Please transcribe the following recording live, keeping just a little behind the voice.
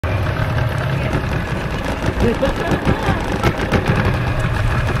Amazing!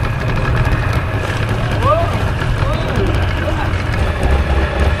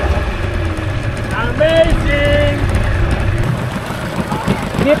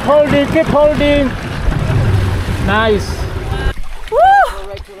 Keep holding, keep holding. Nice. Woo!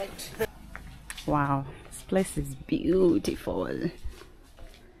 Wow, this place is beautiful.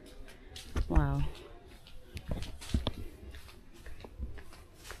 Wow.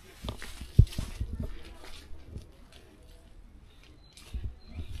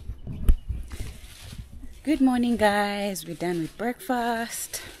 Good morning, guys. We're done with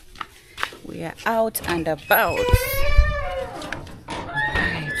breakfast. We are out and about.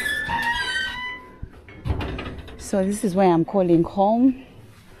 Right. So this is where I'm calling home.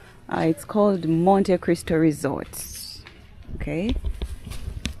 It's called Monte Cristo Resort. Okay.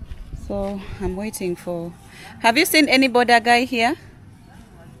 So I'm waiting for... Have you seen any border guy here?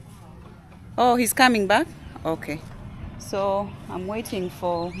 Oh, he's coming back? Okay. So I'm waiting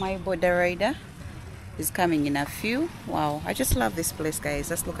for my border rider. He's coming in a few. Wow, I just love this place, guys.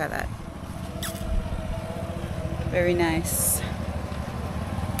 Let's look at that. Very nice.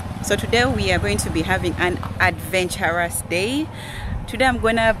 So today we are going to be having an adventurous day. Today I'm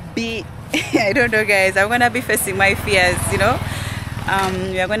gonna be I don't know, guys, I'm gonna be facing my fears, you know.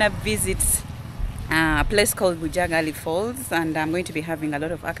 We are gonna visit a place called Bujagali Falls, and I'm going to be having a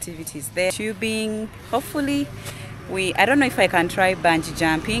lot of activities there. Tubing, hopefully. I don't know if I can try bungee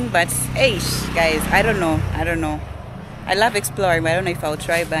jumping, but hey guys, I don't know. I love exploring, but I don't know if I'll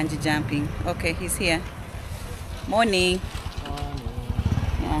try bungee jumping. Okay, he's here. Morning.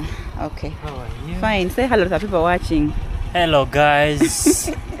 Yeah, okay. How are you? Fine. Say hello to the people watching. Hello, guys.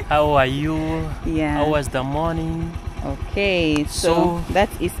 How are you? Yeah. How was the morning? Okay, so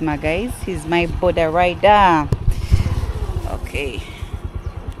that's Isma, guys. He's my border rider. Okay.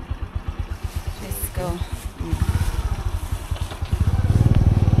 Let's go.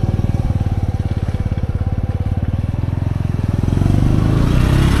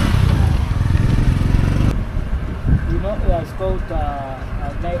 It's called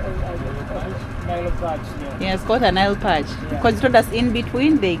Nile patch. Yeah, it's called a Nile patch. Because it told us in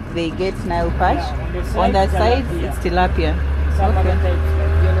between they get Nile patch. On the side, it's tilapia. Some other types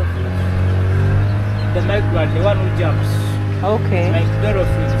like yellowfish. The migrant, the one who jumps. Okay. Like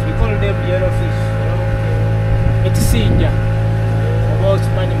dolphins. We call them yellowfish. It's JINJA. About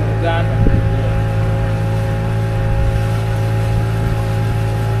money in Uganda.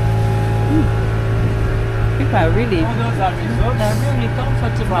 People are really... All those are resorts. They're really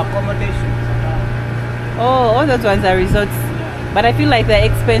comfortable accommodations. Oh, all those ones are resorts. Yeah. But I feel like they're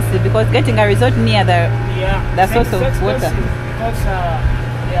expensive because getting a resort near the source of water. Because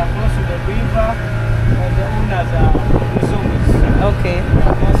they are close to the river and the owners are resorts. Okay.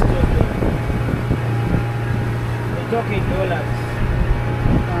 Most of them. They talk in dollars.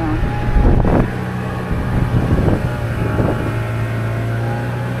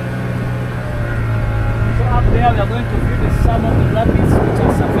 So up there we are going to visit some of the rapids which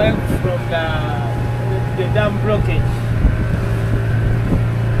are survived from the dam blockage.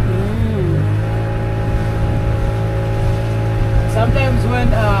 Sometimes when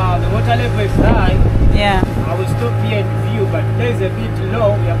the water level is high, I will stop here and view, but there is a bit low,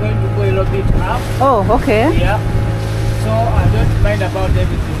 we are going to go a little bit up. Oh, okay. Yeah. So I don't mind about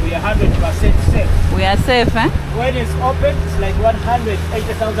everything. We are 100% safe. We are safe, eh? When it's open, it's like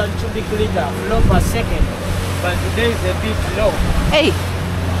 180,000 cubic liter flow per second. But today is a bit low. Hey.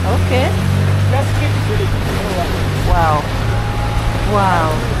 Okay. Just keep it. Wow. Wow.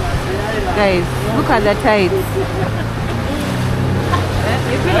 Guys, look at the tides.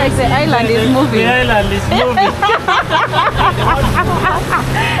 You feel like the island is moving. The island is moving.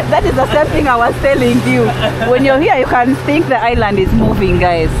 That is the same thing I was telling you. When you're here, you can think the island is moving,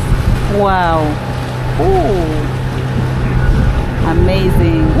 guys. Wow. Ooh.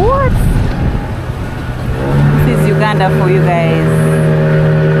 Amazing. What? This is Uganda for you guys.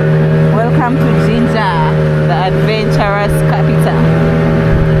 Welcome to JINJA, the adventurous capital.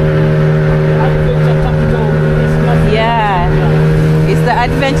 Yeah. It's the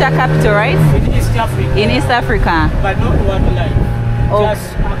adventure capital, right? In East Africa. In East Africa. But not wildlife. Oh.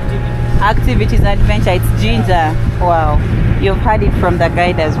 Just activities. Activities, adventure. It's JINJA. Wow. You've heard it from the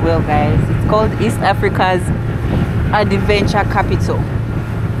guide as well, guys. It's called East Africa's adventure capital.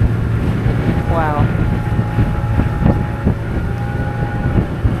 Wow.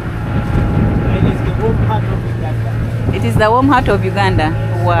 And it's the warm heart of Uganda. It is the warm heart of Uganda.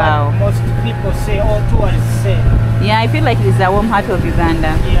 Wow. But most people say all tourists say. Yeah, I feel like it is the warm heart of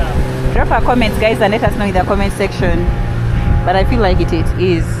Uganda. Yeah. Drop a comment, guys, and let us know in the comment section. But I feel like it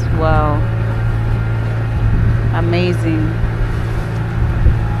is. Wow. Amazing.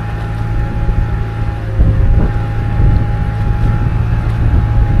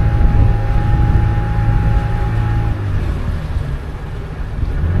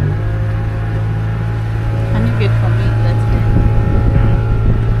 Can you get for me? That's good.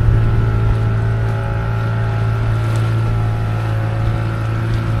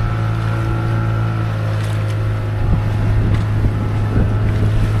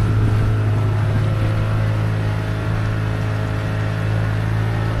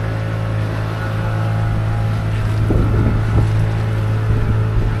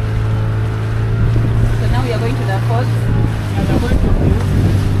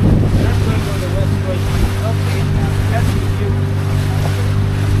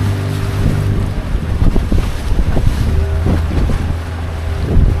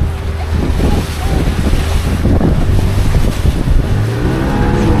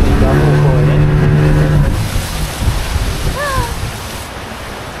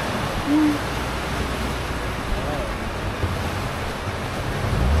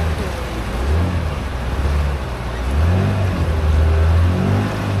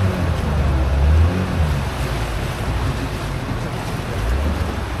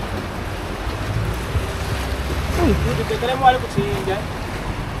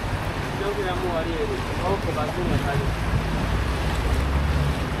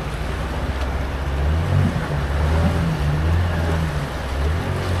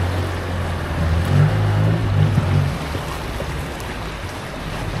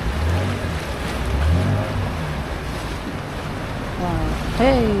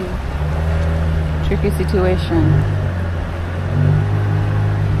 Hey, tricky situation.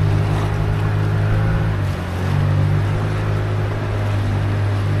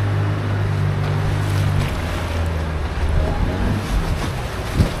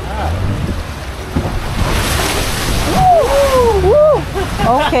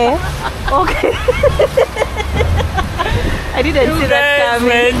 Okay, okay. I didn't see that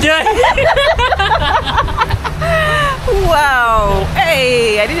coming. Wow.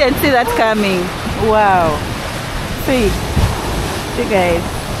 Hey, I didn't see that coming. Wow. See guys.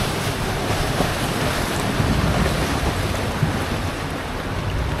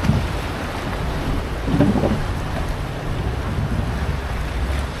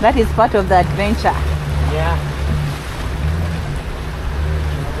 That is part of the adventure. Yeah.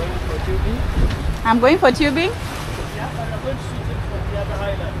 I'm going for tubing? Yeah, but I'm going to shoot it from the other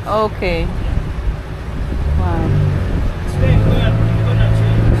island. Okay. Wow. Today we're gonna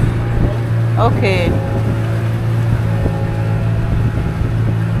change. Okay.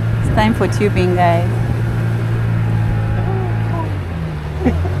 It's time for tubing, guys.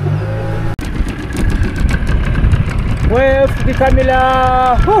 Wave to the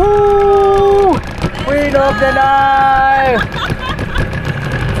Camilla! Woohoo! Queen of the night!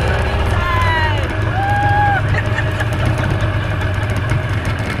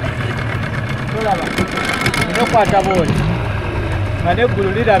 Nokwata boli nga neggulu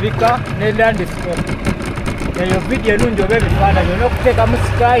lirabika ne landscape eyo vidiyo enungi oba ebifaananyi olina okuteekamu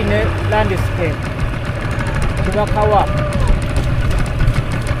sky ne landscape kibakawa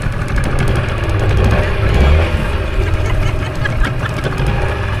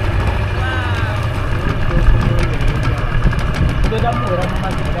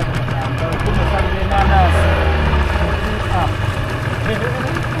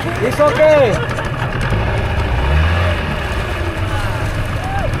It's okay.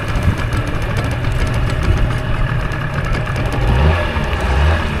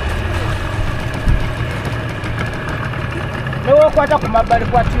 Newokwata ku mabbali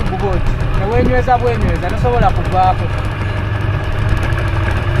kwa tube bwoti neweenyweza bwenyweza tosobola kuvaako.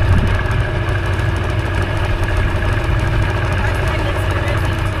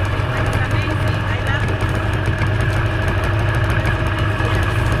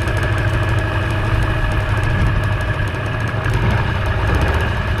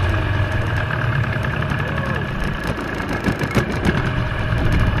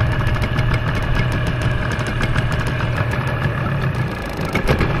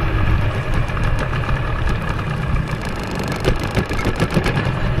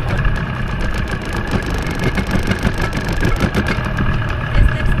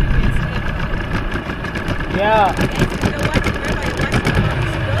 Yeah.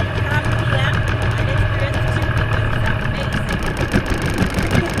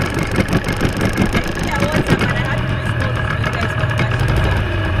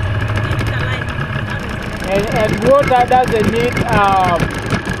 And water doesn't need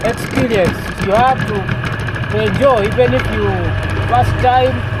experience. You have to enjoy, even if you first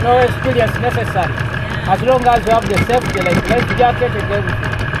time, no experience necessary. As long as you have the safety, like life jacket and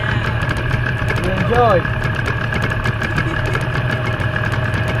everything. Yeah. You enjoy.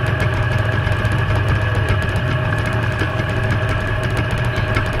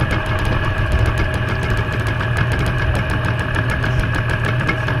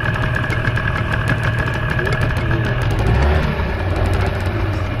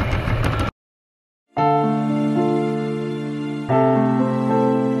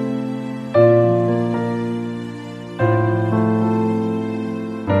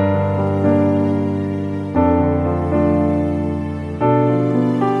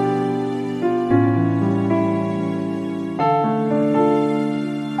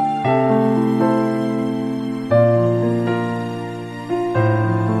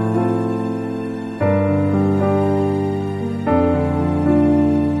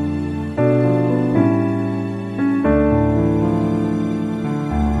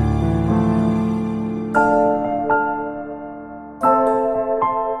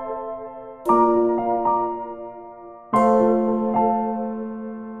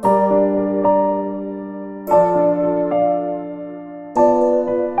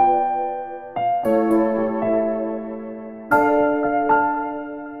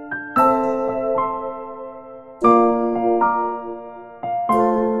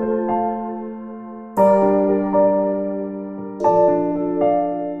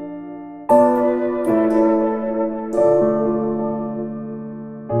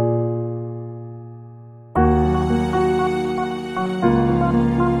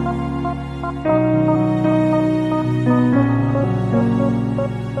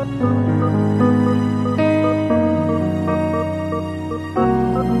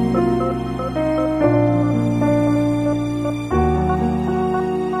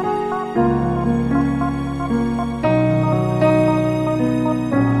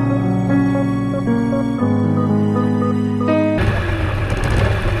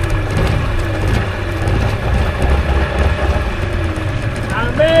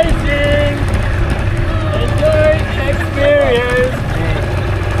 Amazing! Enjoy the experience!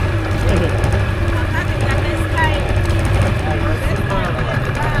 I'm having the best time. Best time.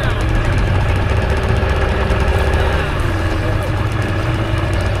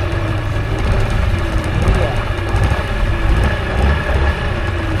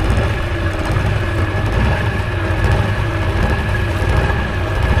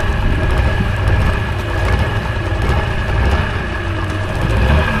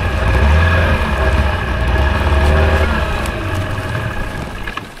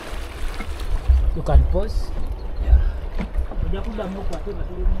 You can pause.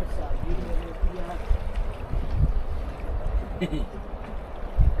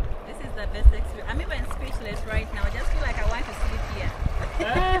 This is the best experience. I'm even speechless right now. I just feel like I want to sleep here.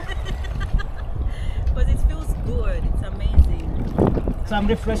 Because it feels good. It's amazing. Some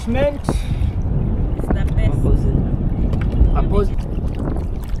refreshment. It's the best.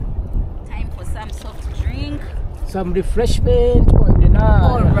 Time for some soft drink. Some refreshment on the night.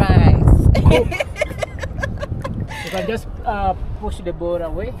 All right. You can just push the board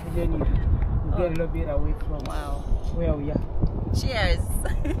away and then you get a little bit away from Wow. where we are. Cheers.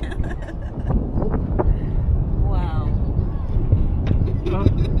 Wow.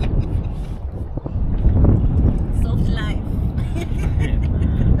 Soft life.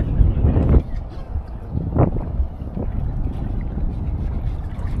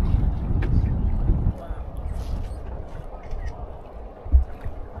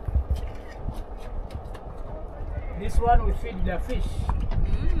 This one we feed the fish.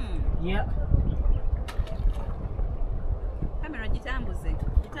 Yeah. Camera jitambuze.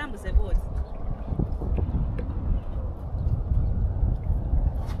 Jitambuze board.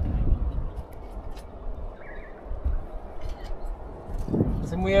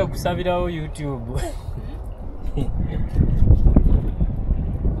 Simuye kusabirawo YouTube.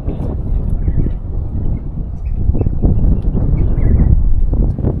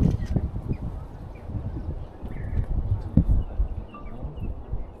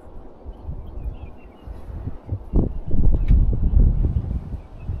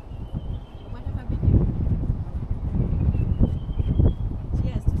 Whatever video.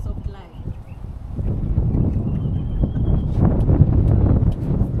 Cheers to soft life.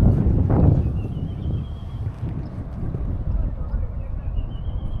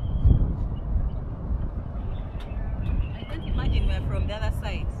 I can't imagine we're from the other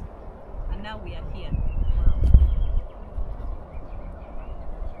side and now we are here. Wow.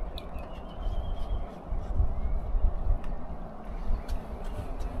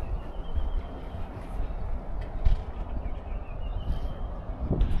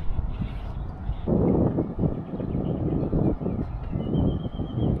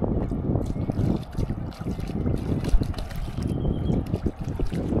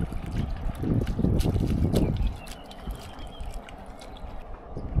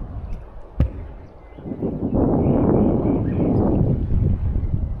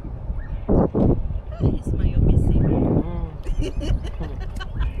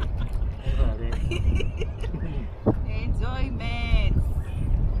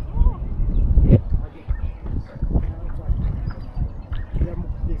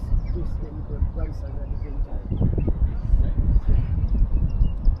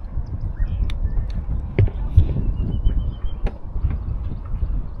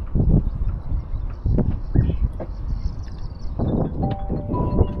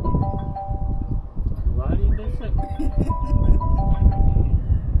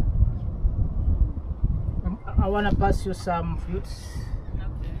 want to pass you some fruits.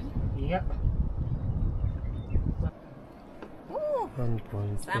 Okay. Yeah. Ooh,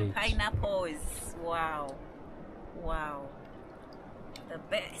 1.8. some pineapples. Wow. Wow. The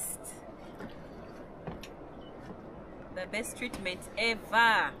best. The best treatment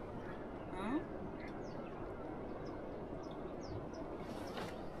ever. Hmm?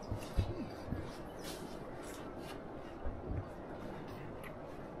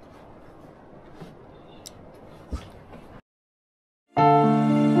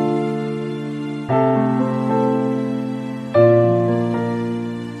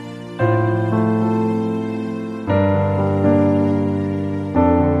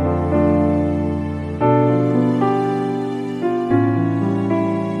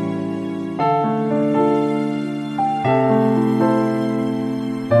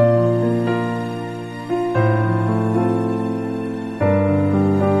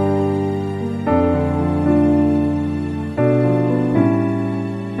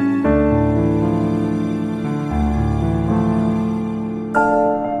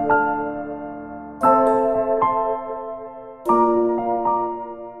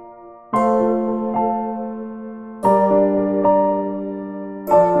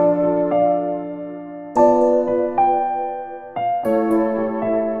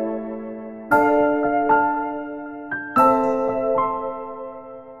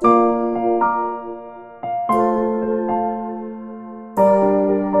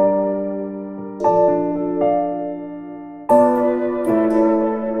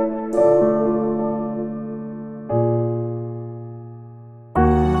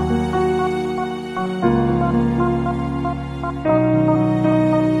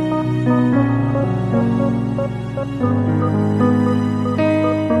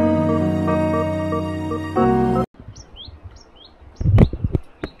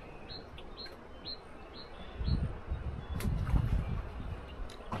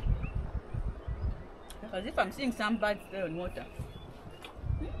 As if I'm seeing some birds there on water.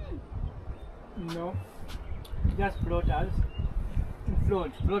 No, just floaters.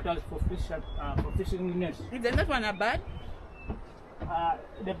 Floaters for fishing nets. Is the next one a bird?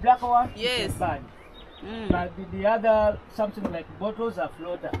 The black one Yes. is a bird. But the other, something like bottles, are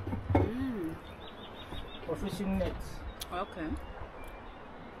floater for fishing nets. Okay.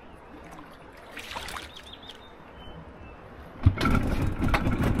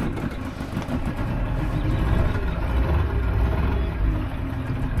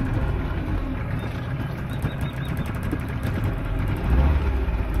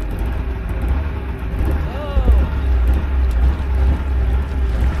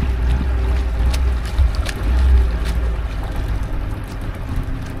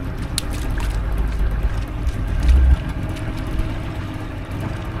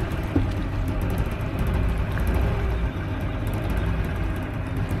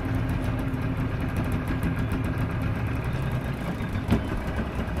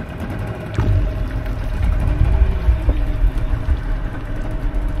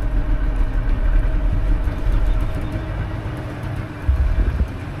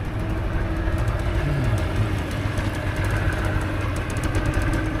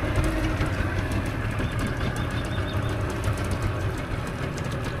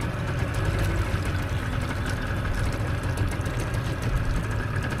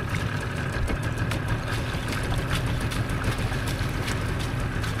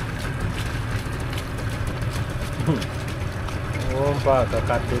 mpaka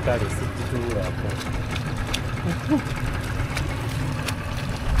kadde kale sikituulako.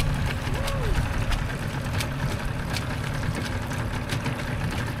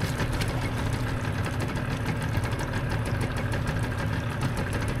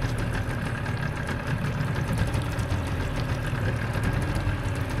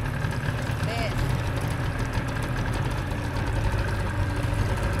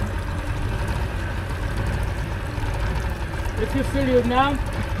 If you feel you numb,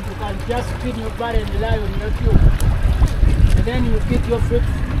 you can just spin your body and lie on your tube. And then you pick your feet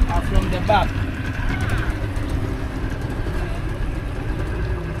from the back.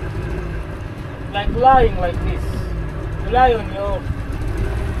 Like lying like this. You lie on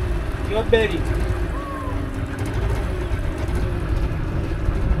your belly.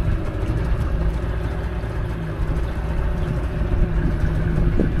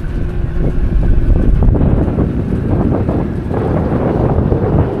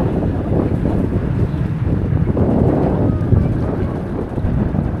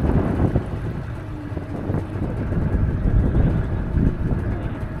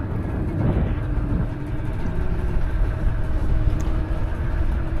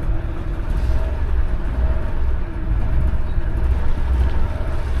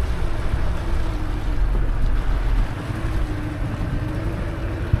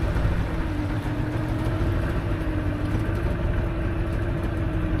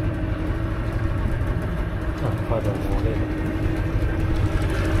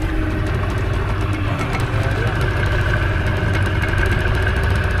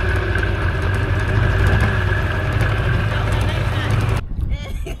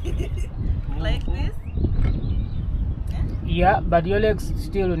 Yeah, but your legs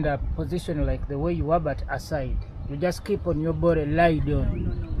still in the position like the way you are, but aside. You just keep on your body, lie down.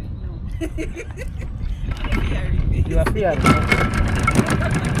 No. You are fearing.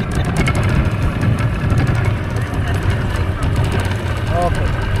 Okay.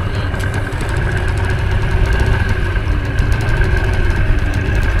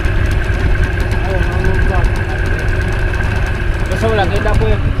 Eso la queda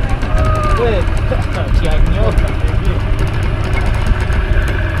pues chiañosa.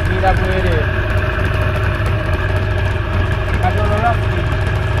 Mira puede. Ahora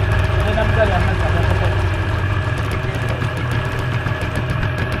una mutala más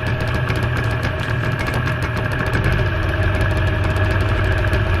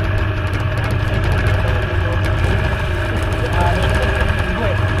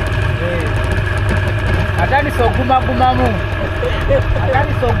Atani so gumagumamu.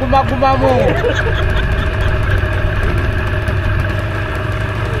 Atani so gumagumamu.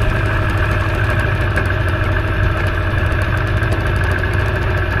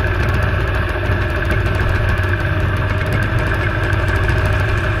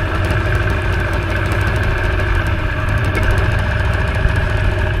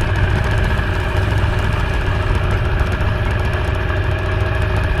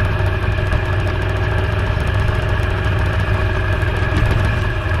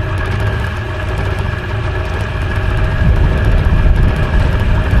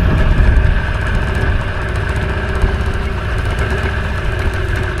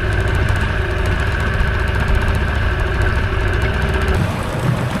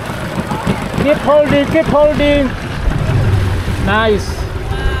 Keep holding. Nice.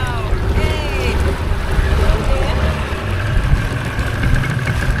 Wow. Hey.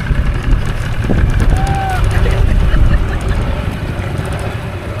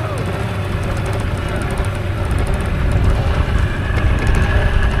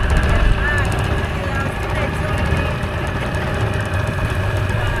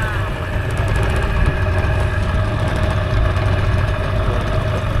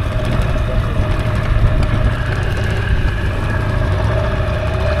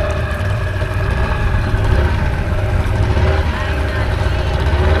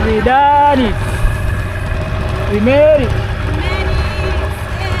 We done it. We made it.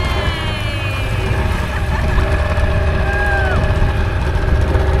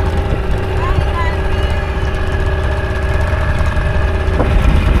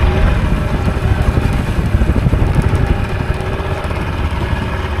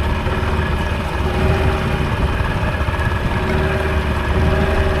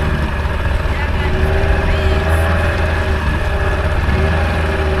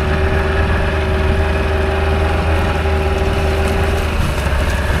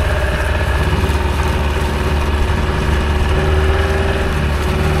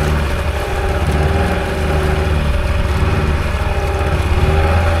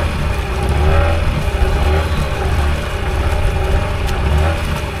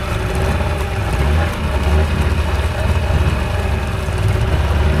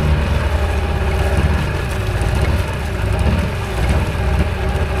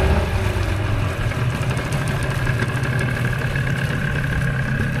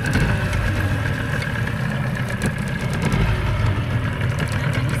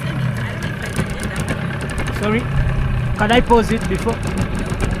 Sorry, can I pause it before?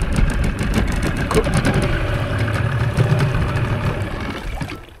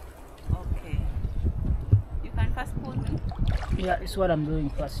 Okay. You can first pause me. Yeah, it's what I'm doing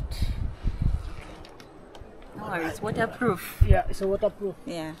first. No, it's waterproof. Yeah, it's a waterproof.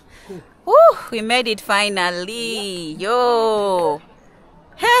 Yeah. Cool. Woo, we made it finally. Yo.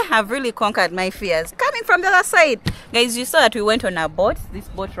 Hey, I've really conquered my fears. Coming from the other side. Guys, you saw that we went on a boat. This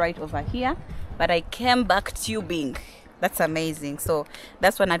boat right over here. But I came back tubing. That's amazing. So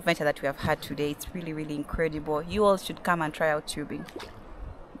that's one adventure that we have had today. It's really, really incredible. You all should come and try out tubing.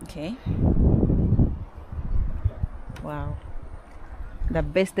 Okay. Wow. The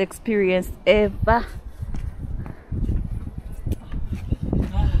best experience ever.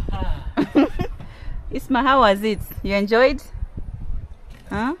 Isma, how was it? You enjoyed?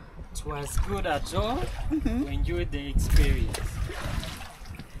 Huh? It was good at all. We enjoyed the experience.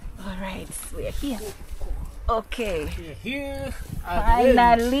 All right, we're here. Okay. We're here.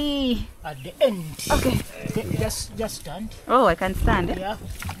 Finally. At the end. Okay. Just stand. Oh, I can stand. Yeah.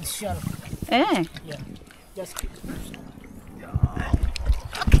 It's shallow. Eh. Yeah. Just keep.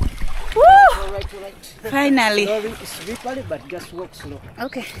 Woo! All right. Finally. Slowly, slippery, but just walk slow.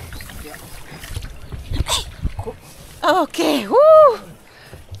 Okay. Yeah. Okay. Woo!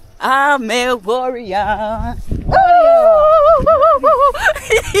 I'm a warrior. Woo!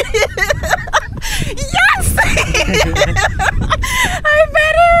 Yes! I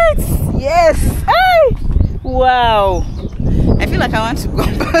made it! Yes! Hey! Wow! I feel like I want to go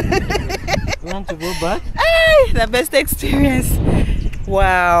back. You want to go back? Hey! The best experience.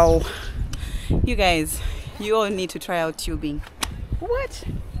 Wow. You guys, you all need to try out tubing. What?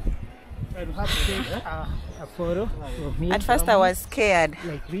 I have to take a photo of me. At first I was scared.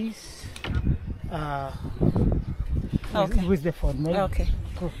 Like this. Okay. With the phone. Maybe. Okay.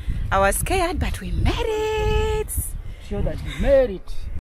 Cool. I was scared, but we made it. Show that we made it.